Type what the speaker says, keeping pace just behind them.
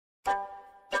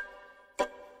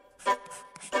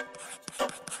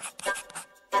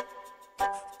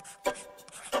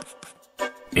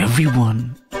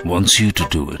Everyone wants you to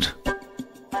do it.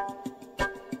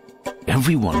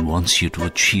 Everyone wants you to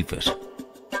achieve it.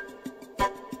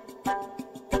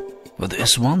 But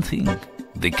there's one thing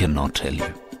they cannot tell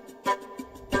you.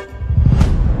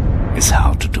 Is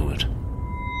how to do it.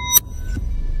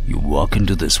 You walk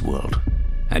into this world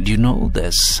and you know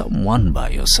there's someone by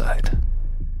your side.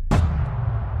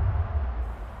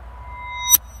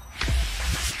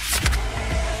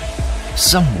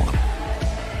 Someone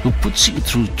who puts you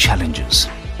through challenges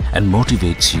and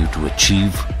motivates you to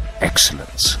achieve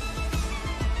excellence.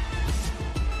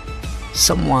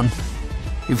 Someone,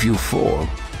 if you fall,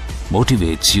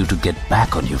 motivates you to get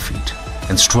back on your feet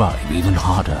and strive even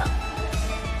harder.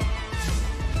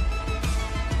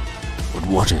 But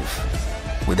what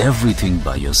if, with everything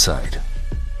by your side,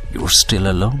 you're still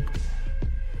alone?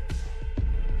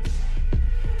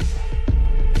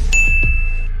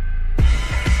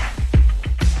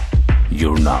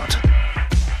 You're not.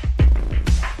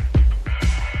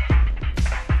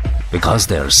 Because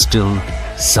there's still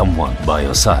someone by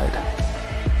your side.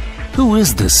 Who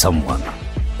is this someone?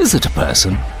 Is it a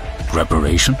person,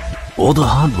 preparation, or the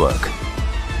hard work?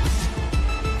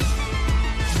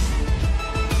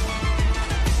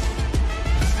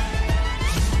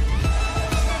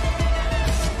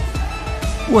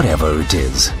 Whatever it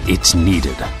is, it's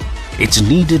needed. It's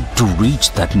needed to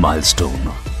reach that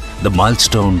milestone. The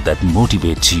milestone that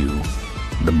motivates you.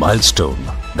 The milestone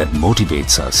that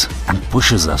motivates us and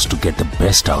pushes us to get the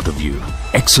best out of you.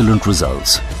 Excellent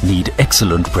results need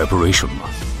excellent preparation.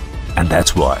 And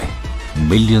that's why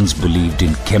millions believed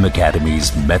in Chem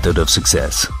Academy's method of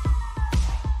success.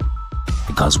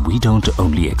 Because we don't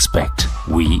only expect,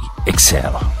 we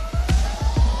excel.